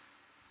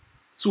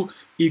 So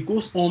he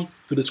goes on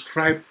to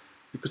describe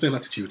the Christian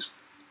attitude.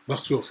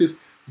 Verse 12 says,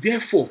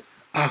 therefore,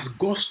 as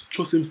God's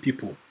chosen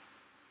people,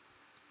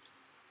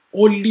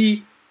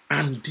 holy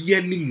and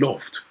dearly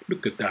loved.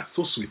 Look at that,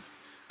 so sweet.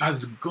 As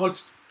God's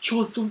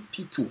chosen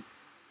people,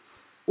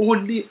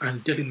 holy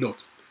and dearly loved,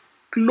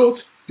 clothe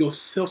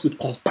yourselves with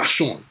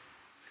compassion,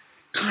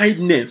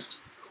 kindness,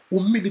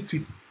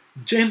 humility,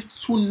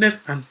 gentleness,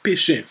 and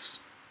patience.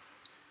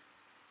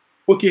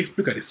 Okay,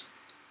 look at this.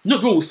 You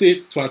know what we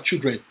say to our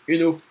children,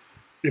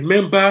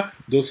 remember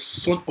the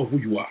son of who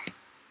you are.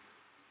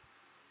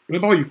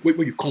 Remember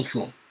where you come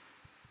from.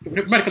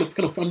 Remember the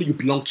kind of family you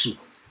belong to.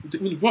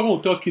 When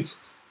we tell kids,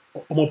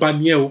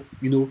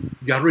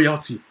 you are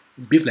royalty,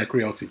 you behave like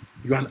royalty.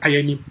 You are an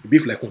irony, you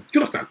behave like one. Do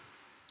you understand?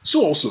 So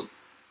also,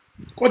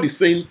 God is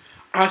saying,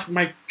 as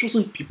my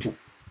chosen people,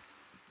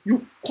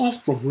 you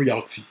come from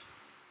royalty.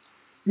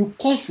 You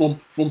come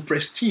from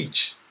prestige.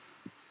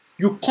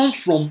 You come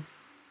from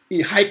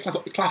a high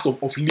class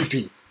of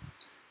living.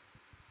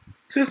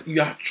 Since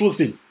you are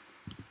chosen,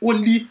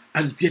 holy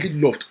and dearly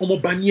loved,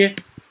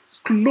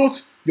 clothe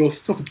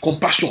yourself with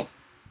compassion.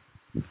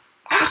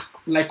 Act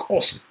like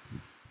us.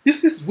 This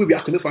is where we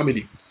are in the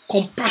family.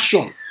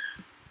 Compassion,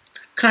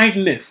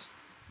 kindness,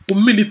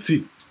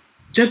 humility,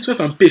 gentleness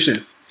and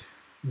patience.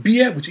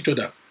 Bear with each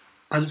other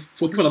and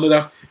forgive one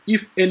another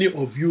if any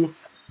of you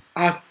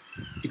has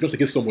ignorance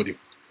against somebody.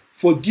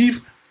 Forgive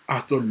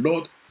as the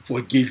Lord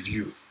forgave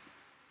you.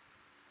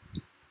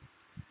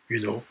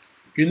 In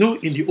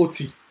the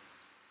OT,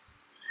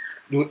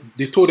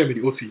 they told them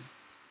in the OT,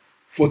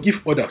 forgive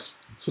others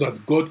so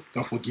that God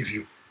can forgive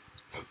you.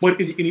 But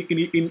that's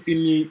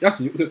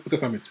in the Old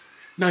Testament.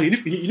 Now, in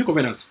New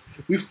Covenant,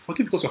 we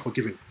forgive because we are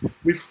forgiven.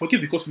 We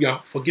forgive because we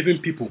are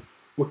forgiving people.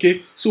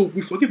 Okay? So,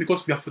 we forgive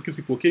because we are forgiving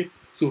people. Okay?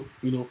 So,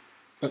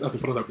 that's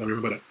important that I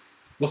remember that.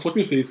 Verse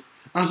 14 says,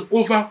 and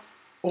over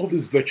all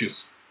these virtues,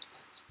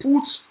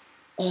 put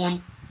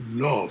on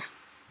love,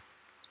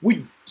 which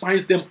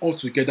binds them all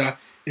together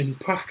in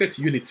perfect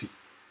unity.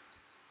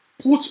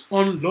 Put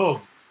on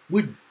love,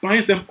 which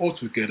binds them all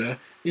together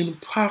in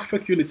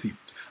perfect unity.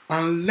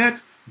 And let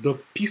the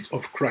peace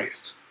of Christ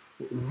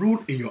rule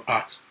in your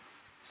heart.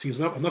 Since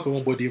not for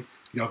one body,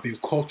 you have been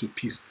called to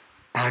peace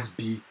and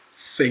be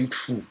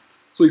thankful.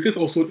 So it says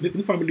also, in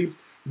the family,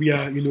 we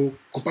are,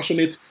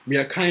 compassionate, we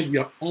are kind, we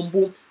are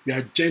humble, we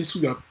are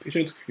gentle, we are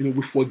patient, we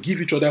forgive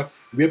each other,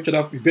 we help each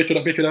other,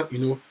 help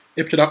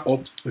each other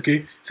up, okay?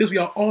 It says we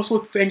are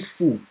also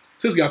thankful.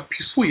 It says we are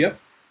peaceful, yeah?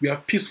 We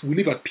are peaceful, we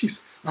live at peace,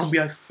 and we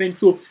are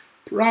thankful.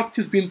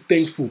 Practice being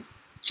thankful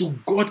to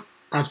God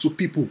and to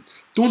people.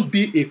 Don't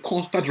be a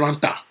constant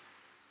ranter.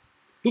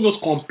 Don't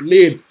just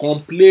complain,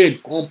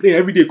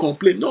 every day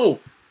complain. No.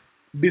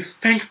 Be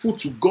thankful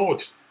to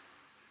God.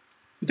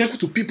 Be thankful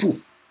to people.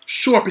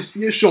 Show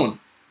appreciation.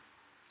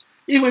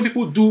 Even when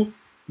people do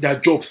their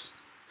jobs,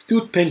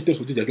 still thank them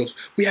for doing their jobs.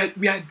 We are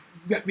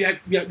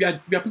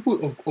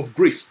people of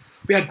grace.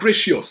 We are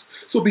gracious.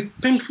 So be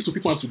thankful to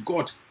people and to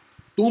God.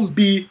 Don't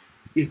be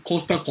a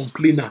constant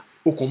complainer.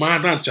 Oh,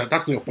 commandant, that's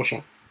not your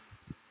portion.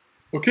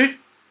 Okay?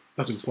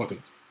 That's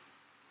important.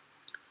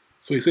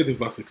 So he says in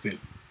verse 16,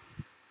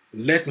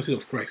 let the message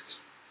of Christ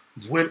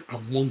dwell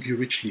among you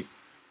richly,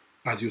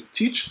 as you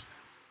teach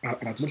and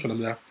admonish one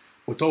another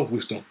with all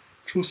wisdom,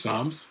 through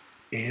psalms,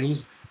 hymns,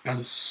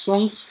 and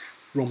songs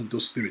from the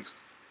Spirit,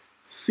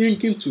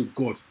 singing to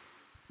God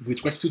with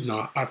gratitude in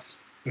our hearts.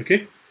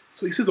 Okay?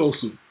 So he says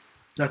also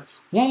that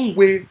one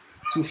way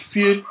to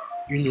fill,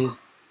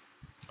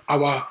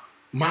 our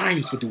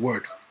minds with the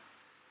word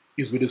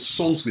is with the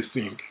songs we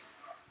sing.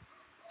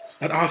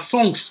 That our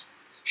songs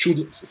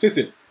should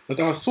listen, that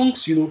our songs,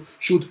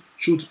 should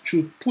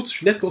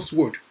let God's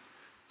word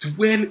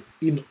dwell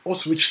in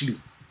us richly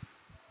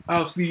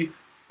as we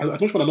as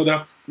much one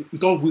another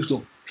with all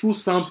wisdom through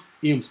psalms,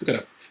 hymns. Look at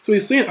that. So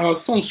he's saying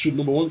our songs should,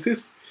 number one, it says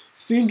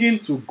singing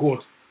to God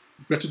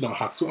in our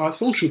hearts. So our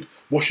songs should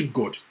worship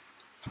God.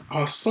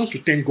 Our songs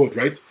should thank God,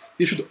 right?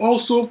 They should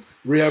also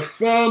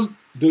reaffirm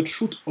the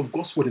truth of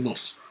God's word in us,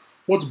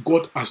 what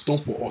God has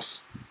done for us.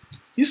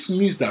 This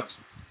means that,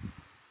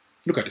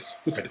 look at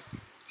this.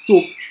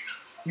 So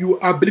you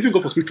are believing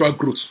God for spiritual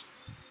growth.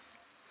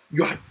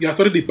 You are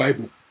studying the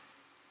Bible.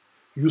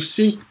 You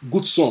sing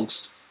good songs.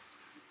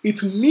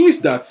 It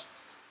means that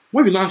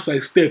when you now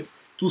step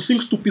to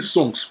sing stupid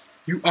songs,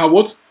 you are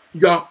what?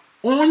 You are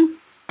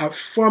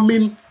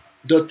unaffirming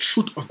the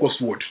truth of God's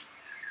word.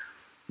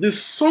 The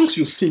songs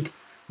you sing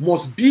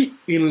must be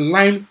in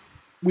line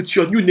with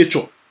your new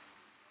nature.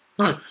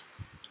 Now,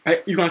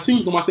 you can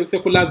sing normal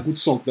secular good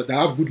songs that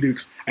have good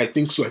lyrics. I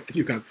think so. I think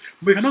you can.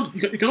 But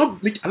you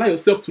cannot allow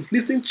yourself to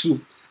listen to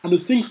and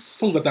to sing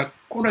songs that are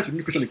contrary to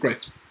new creation in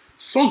Christ.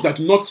 Songs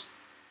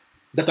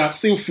that are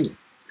sinful,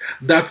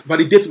 that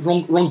validate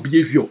wrong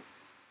behavior.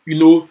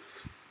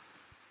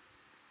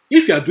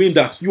 If you are doing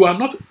that, you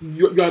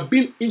are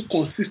being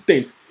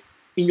inconsistent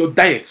in your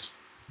diet.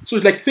 So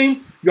it's like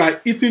saying you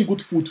are eating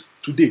good food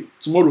today,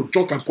 tomorrow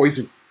junk and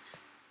poison.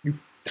 You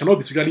cannot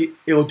be spiritually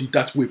healthy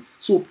that way.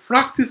 So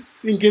practice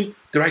singing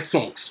the right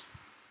songs.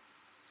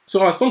 So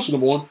our songs should,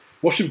 number one,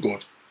 worship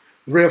God.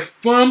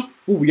 Reaffirm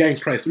who we are in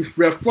Christ.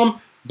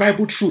 Reaffirm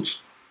Bible truths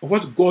of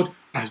what God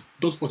has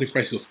done for us in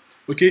Christ.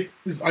 Okay?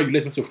 This is how you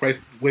let the message of Christ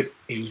dwell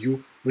in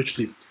you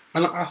richly.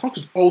 And our songs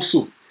should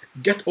also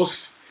get us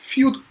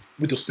filled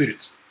with the Spirit.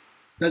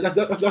 That's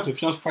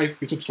Ephesians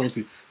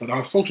 5:15-20. That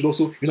our song should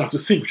also, have to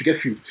sing, we should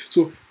get filled.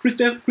 So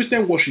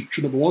Christian worship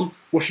should, number one,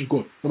 worship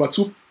God. Number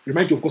two,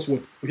 remind you of God's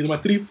word. Okay,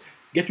 number three,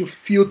 get you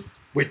filled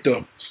with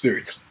the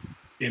Spirit.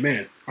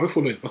 Amen. Are we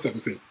following? What's that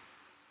saying?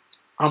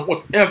 And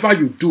whatever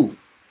you do,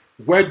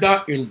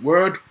 whether in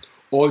word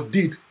or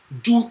deed,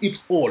 do it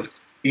all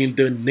in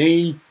the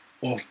name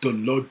of the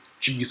Lord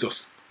Jesus,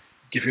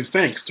 giving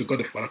thanks to God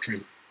the Father through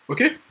him.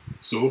 Okay?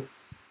 So,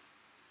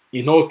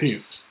 in all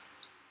things,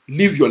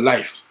 live your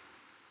life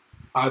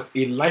as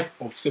a life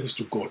of service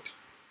to God.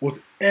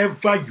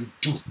 Whatever you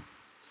do,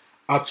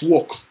 at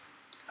work,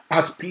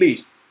 at play,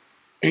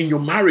 in your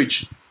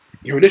marriage,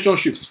 in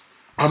relationships,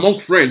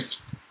 among friends,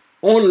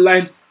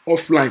 online,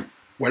 offline,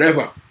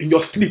 wherever, in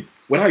your sleep,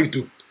 whatever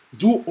you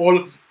do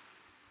all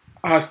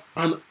as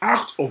an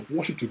act of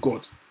worship to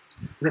God,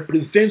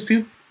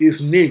 representing his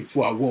name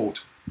to our world.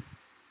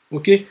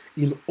 Okay?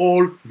 In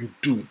all you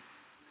do.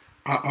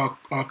 Our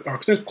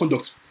Christian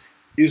conduct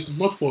is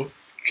not for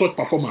church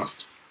performance,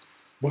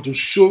 but to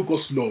show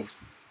God's love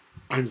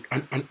and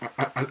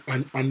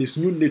his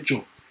new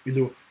nature,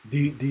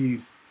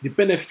 the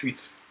benefits,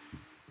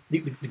 the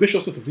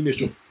graciousness of new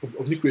nature,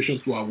 of new creation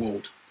to our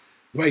world.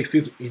 Why it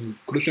says in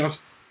Colossians,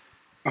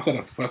 after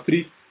that, verse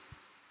 3,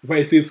 where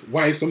it says,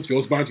 wives, come to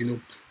your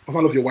husband,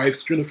 honor of your wives,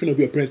 train of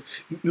your parents.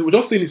 We're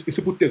just saying in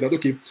simple terms that,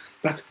 okay,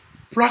 that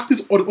practice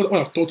all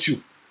I've taught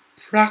you.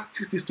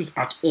 Practice these things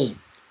at home.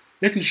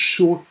 Let it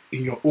show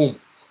in your home.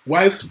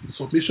 Wives,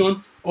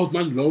 submission,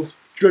 husband, love,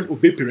 children,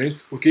 obey parents,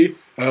 okay?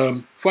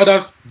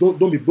 Fathers,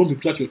 don't be brutal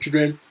to your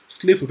children.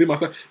 Slaves, obey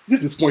master. This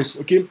is his point,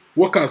 okay?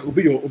 Workers,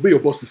 obey your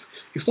bosses.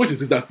 His point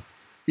is that,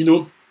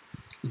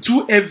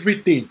 do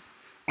everything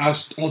as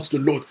unto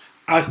the Lord,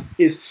 as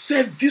a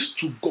service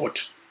to God.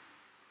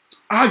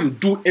 How you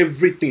do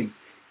everything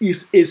is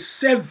a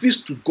service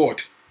to God.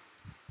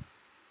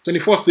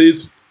 24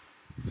 says,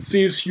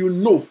 since you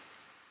know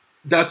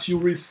that you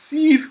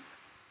receive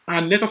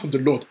an letter from the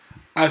Lord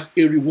as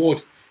a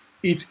reward,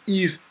 it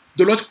is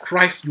the Lord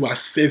Christ you are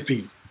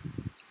serving.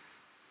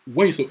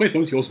 When you serve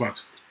your husband,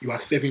 you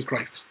are serving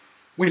Christ.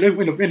 When you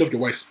love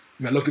your wife,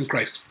 you are loving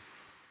Christ.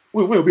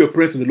 When you obey your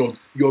parents in the Lord,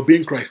 you are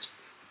obeying Christ.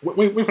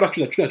 When father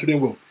treat your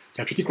children well,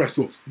 you are treating Christ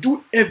well.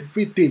 Do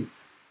everything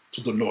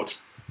to the Lord.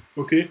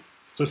 Okay?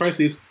 So if I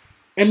says,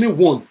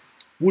 anyone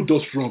who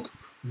does wrong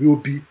will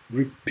be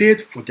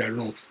repaid for their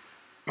wrongs,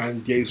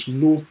 and there is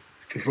no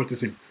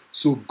favoritism.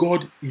 So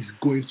God is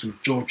going to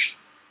judge.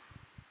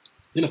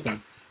 You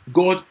understand?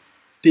 God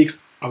takes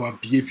our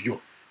behavior,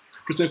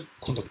 Christian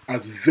conduct,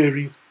 as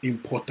very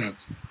important.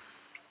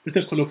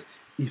 Christian conduct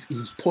is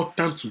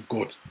important to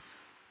God.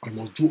 We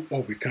must do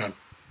all we can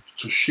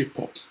to shape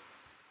up,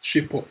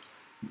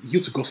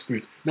 yield to God's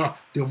Spirit. Now,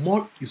 the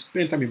more you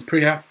spend time in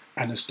prayer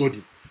and in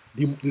study,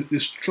 the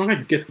stronger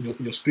you get in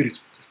your spirit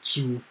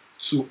to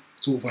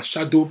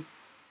overshadow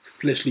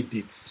fleshly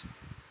deeds.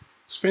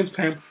 Spend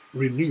time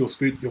renewing your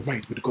spirit, your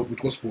mind with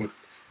God's word,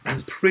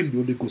 and pray in the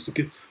Holy Ghost.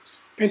 Okay,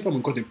 spend time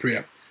with God in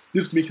prayer.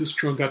 This makes you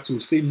stronger to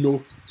say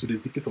no to the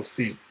dictates of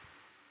sin.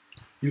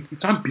 You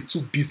can't be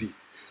too busy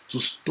to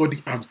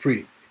study and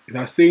pray. If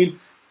I'm saying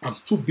I'm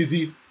too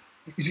busy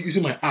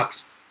using my axe,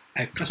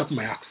 I can't sharpen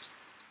my axe.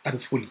 That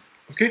is folly.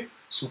 Okay,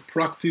 so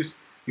practice,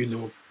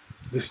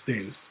 these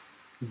things.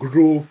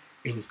 Grow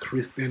in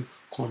Christian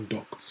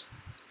conduct.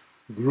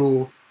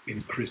 Grow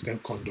in Christian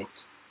conduct.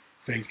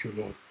 Thank you,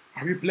 Lord.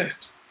 Are we blessed?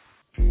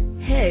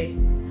 Hey,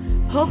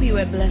 hope you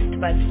were blessed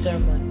by the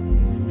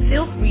sermon.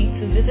 Feel free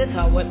to visit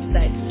our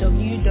website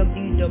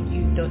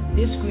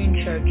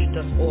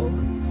www.thisgreenchurch.org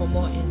for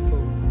more info.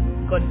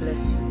 God bless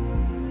you.